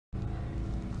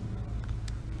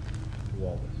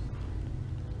walrus.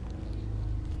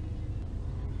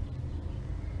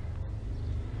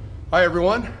 Hi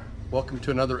everyone, welcome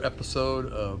to another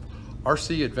episode of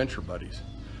RC Adventure Buddies.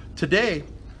 Today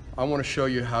I want to show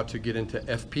you how to get into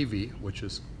FPV, which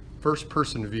is first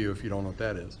person view if you don't know what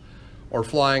that is, or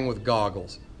flying with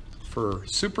goggles for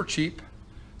super cheap,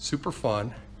 super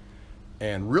fun,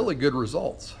 and really good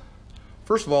results.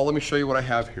 First of all, let me show you what I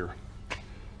have here.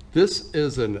 This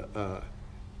is an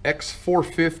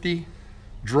X450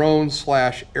 drone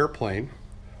slash airplane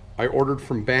I ordered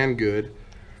from Banggood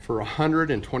for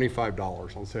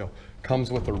 $125 on sale.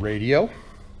 Comes with a radio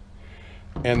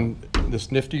and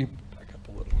this nifty, back up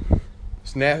a little,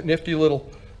 this nifty little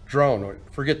drone.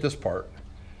 Forget this part.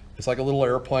 It's like a little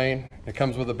airplane. It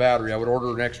comes with a battery. I would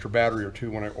order an extra battery or two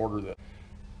when I order this.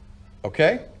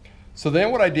 Okay, so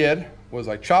then what I did was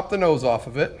I chopped the nose off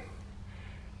of it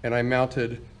and I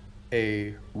mounted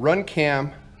a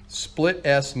RunCam Split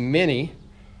S Mini.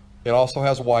 It also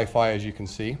has Wi-Fi, as you can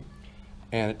see,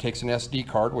 and it takes an SD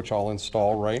card, which I'll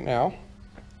install right now.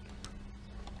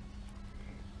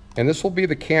 And this will be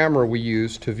the camera we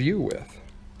use to view with.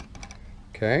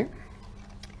 Okay,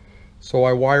 so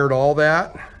I wired all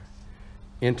that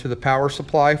into the power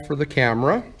supply for the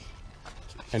camera,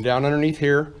 and down underneath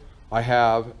here I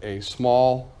have a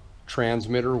small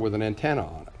transmitter with an antenna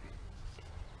on it.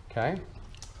 Okay,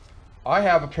 I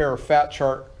have a pair of Fat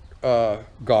Shark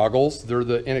goggles. They're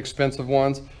the inexpensive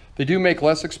ones. They do make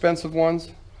less expensive ones.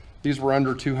 These were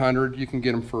under $200. You can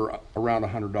get them for around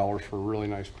 $100 for a really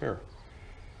nice pair.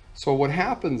 So what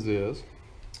happens is,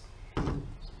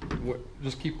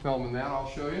 just keep filming that, I'll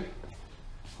show you.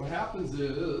 What happens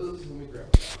is, let me grab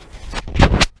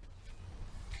it.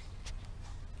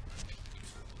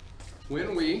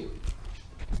 When we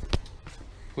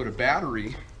put a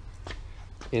battery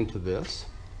into this,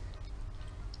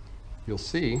 you'll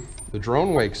see the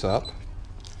drone wakes up,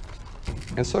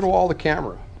 and so do all the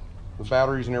camera, the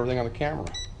batteries and everything on the camera.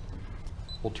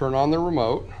 We'll turn on the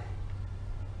remote,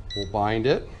 we'll bind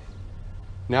it.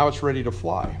 Now it's ready to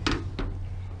fly.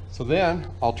 So then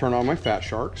I'll turn on my Fat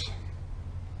Sharks,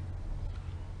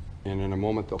 and in a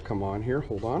moment they'll come on here.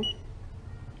 Hold on.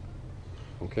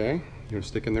 Okay, you're gonna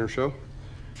stick in there and show.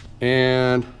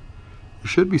 And you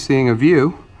should be seeing a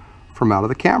view from out of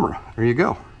the camera. There you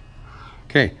go.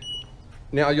 Okay,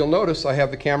 now you'll notice I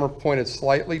have the camera pointed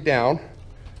slightly down.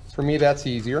 For me, that's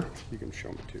easier. You can show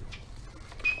me too.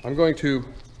 I'm going to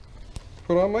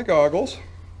put on my goggles.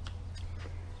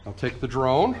 I'll take the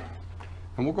drone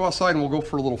and we'll go outside and we'll go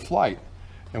for a little flight.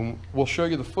 And we'll show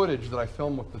you the footage that I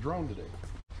filmed with the drone today.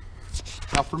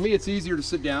 Now for me, it's easier to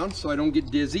sit down so I don't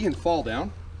get dizzy and fall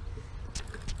down.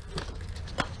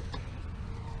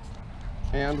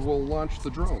 And we'll launch the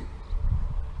drone.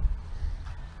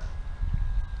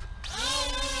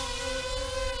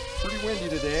 Pretty windy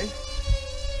today,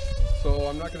 so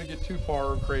I'm not going to get too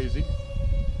far or crazy.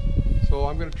 So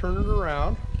I'm going to turn it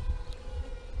around,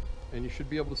 and you should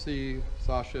be able to see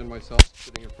Sasha and myself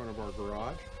sitting in front of our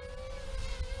garage.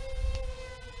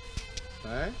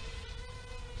 Okay.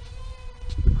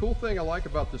 The cool thing I like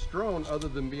about this drone, other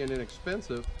than being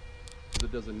inexpensive, is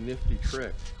it does a nifty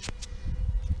trick.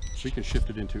 We can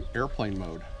shift it into airplane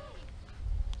mode.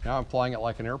 Now I'm flying it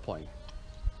like an airplane.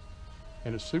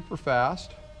 And it's super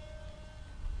fast,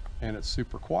 and it's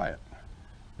super quiet.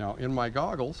 Now in my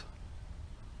goggles,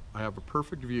 I have a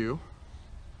perfect view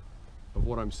of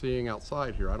what I'm seeing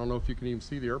outside here. I don't know if you can even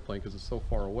see the airplane because it's so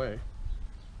far away,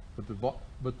 but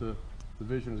the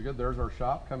vision is good. There's our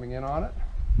shop coming in on it.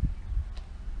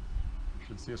 You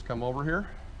should see us come over here.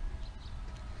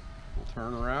 We'll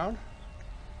turn around.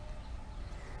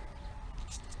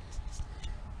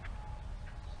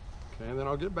 Okay, and then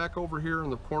I'll get back over here in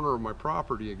the corner of my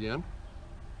property again.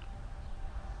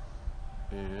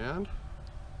 And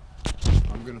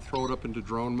I'm going to throw it up into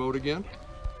drone mode again.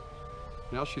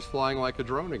 Now she's flying like a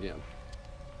drone again.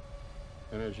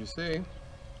 And as you see,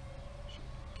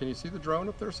 can you see the drone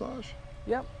up there, Saj?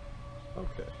 Yep.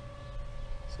 Okay.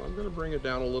 So I'm going to bring it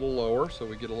down a little lower so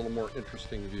we get a little more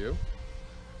interesting view.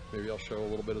 Maybe I'll show a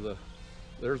little bit of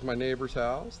there's my neighbor's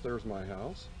house, there's my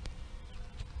house.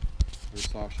 There's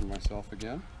Sasha and myself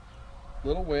again.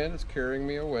 Little wind is carrying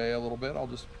me away a little bit. I'll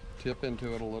just tip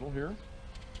into it a little here.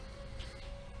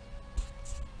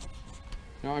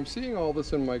 Now I'm seeing all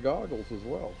this in my goggles as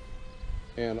well.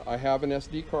 And I have an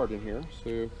SD card in here,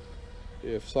 so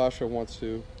if Sasha wants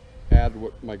to add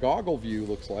what my goggle view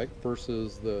looks like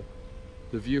versus the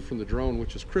view from the drone,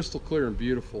 which is crystal clear and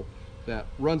beautiful, that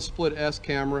Run Split S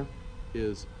camera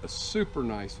is a super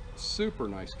nice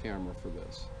camera for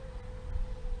this.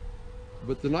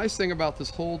 But the nice thing about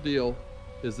this whole deal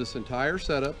is this entire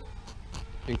setup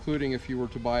including if you were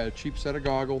to buy a cheap set of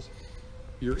goggles,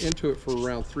 you're into it for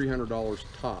around $300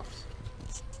 tops.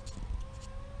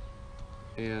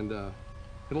 And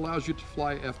it allows you to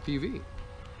fly FPV,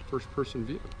 first person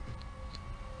view.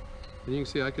 And you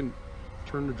can see I can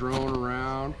turn the drone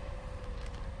around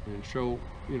and show,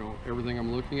 you know, everything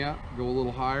I'm looking at. Go a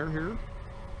little higher here.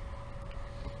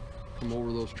 Come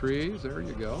over those trees, there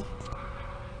you go.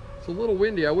 It's a little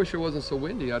windy. I wish it wasn't so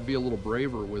windy. I'd be a little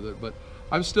braver with it, but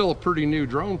I'm still a pretty new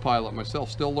drone pilot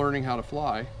myself, still learning how to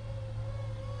fly.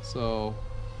 So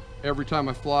every time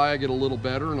I fly, I get a little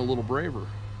better and a little braver.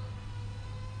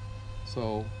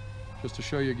 So just to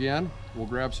show you again, we'll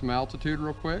grab some altitude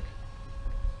real quick.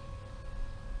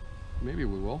 Maybe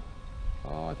we will.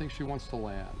 Oh, I think she wants to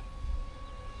land.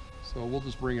 So we'll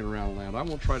just bring it around and land. I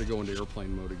won't try to go into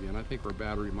airplane mode again. I think our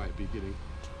battery might be getting,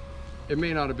 it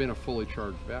may not have been a fully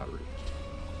charged battery.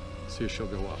 See if she'll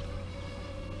go up.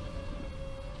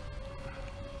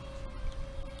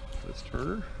 Let's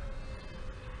turn her.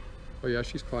 Oh yeah,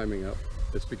 she's climbing up.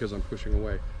 It's because I'm pushing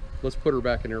away. Let's put her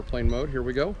back in airplane mode. Here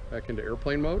we go, back into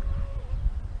airplane mode.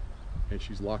 And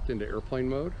she's locked into airplane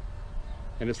mode.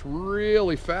 And it's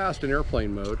really fast in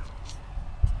airplane mode.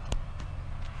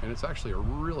 And it's actually a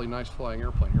really nice flying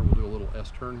airplane. Here, we'll do a little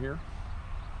S-turn here.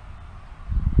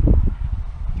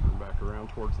 Turn back around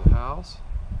towards the house.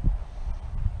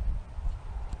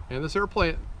 And this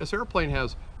airplane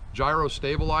has gyro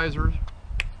stabilizers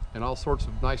and all sorts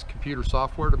of nice computer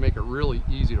software to make it really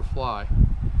easy to fly.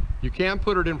 You can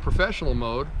put it in professional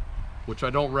mode, which I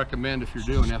don't recommend if you're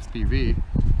doing FPV.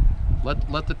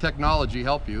 Let the technology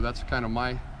help you. That's kind of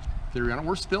my theory on it.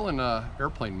 We're still in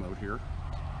airplane mode here.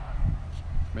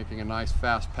 Making a nice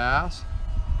fast pass.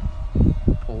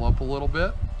 Pull up a little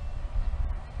bit.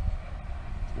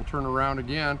 We'll turn around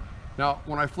again. Now,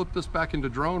 when I flip this back into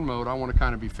drone mode, I want to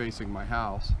kind of be facing my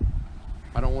house.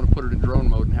 I don't want to put it in drone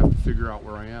mode and have to figure out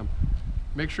where I am.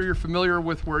 Make sure you're familiar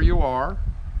with where you are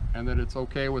and that it's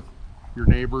okay with your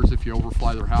neighbors if you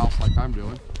overfly their house like I'm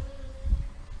doing.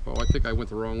 Oh, I think I went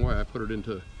the wrong way. I put it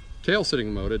into tail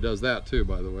sitting mode. It does that too,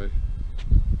 by the way.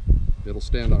 It'll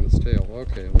stand on its tail.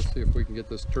 Okay, let's see if we can get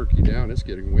this turkey down. It's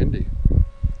getting windy.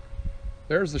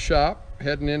 There's the shop,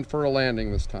 heading in for a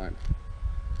landing this time.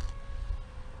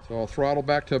 So I'll throttle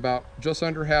back to about just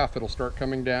under half. It'll start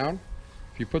coming down.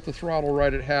 If you put the throttle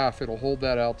right at half, it'll hold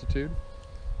that altitude.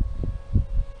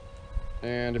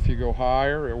 And if you go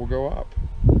higher, it will go up.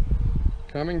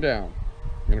 Coming down.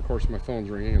 And of course my phone's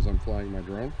ringing as I'm flying my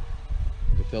drone,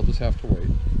 but they'll just have to wait.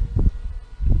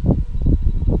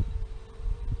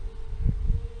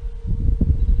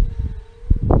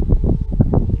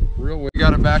 We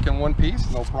got it back in one piece,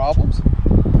 no problems.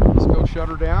 Let's go shut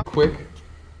her down.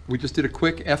 We just did a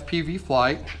quick FPV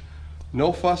flight.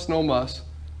 No fuss, no muss.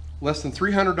 Less than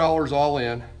 $300 all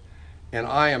in. And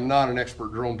I am not an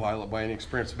expert drone pilot by any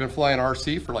experience. I've been flying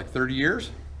RC for like 30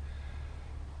 years.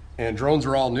 And drones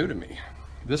are all new to me.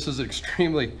 This is an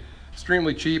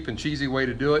extremely cheap and cheesy way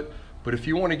to do it. But if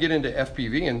you want to get into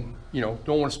FPV and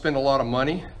don't want to spend a lot of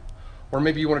money, or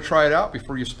maybe you want to try it out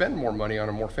before you spend more money on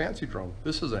a more fancy drone,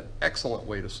 this is an excellent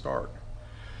way to start.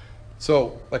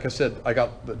 So, like I said, I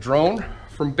got the drone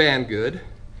from Banggood.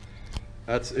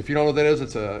 That's, if you don't know what that is,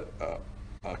 it's a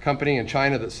company in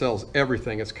China that sells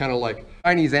everything. It's kind of like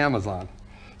Chinese Amazon.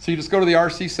 So you just go to the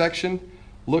RC section,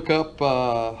 look up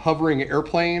hovering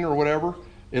airplane or whatever.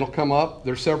 It'll come up.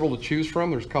 There's several to choose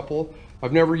from. There's a couple.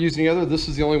 I've never used any other. This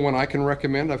is the only one I can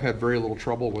recommend. I've had very little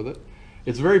trouble with it.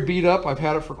 It's very beat up. I've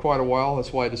had it for quite a while.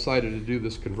 That's why I decided to do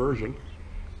this conversion.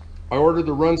 I ordered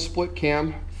the Run Split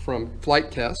Cam from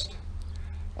Flight Test.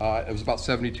 It was about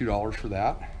 $72 for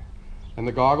that. And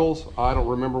the goggles, I don't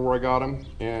remember where I got them,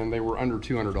 and they were under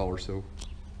 $200, so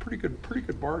pretty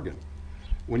good bargain.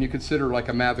 When you consider like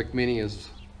a Mavic Mini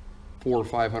is $400 or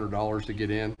 $500 to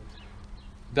get in.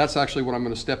 That's actually what I'm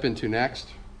going to step into next,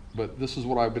 but this is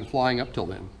what I've been flying up till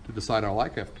then to decide I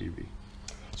like FPV.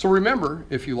 So remember,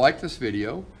 if you like this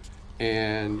video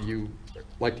and you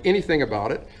liked anything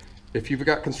about it, if you've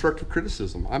got constructive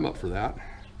criticism, I'm up for that.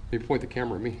 Maybe point the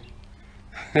camera at me.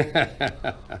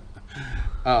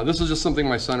 This is just something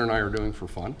my son and I are doing for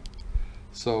fun.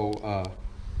 So,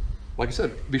 like I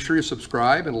said, be sure you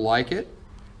subscribe and like it,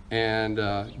 and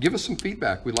give us some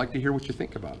feedback. We'd like to hear what you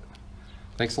think about it.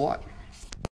 Thanks a lot.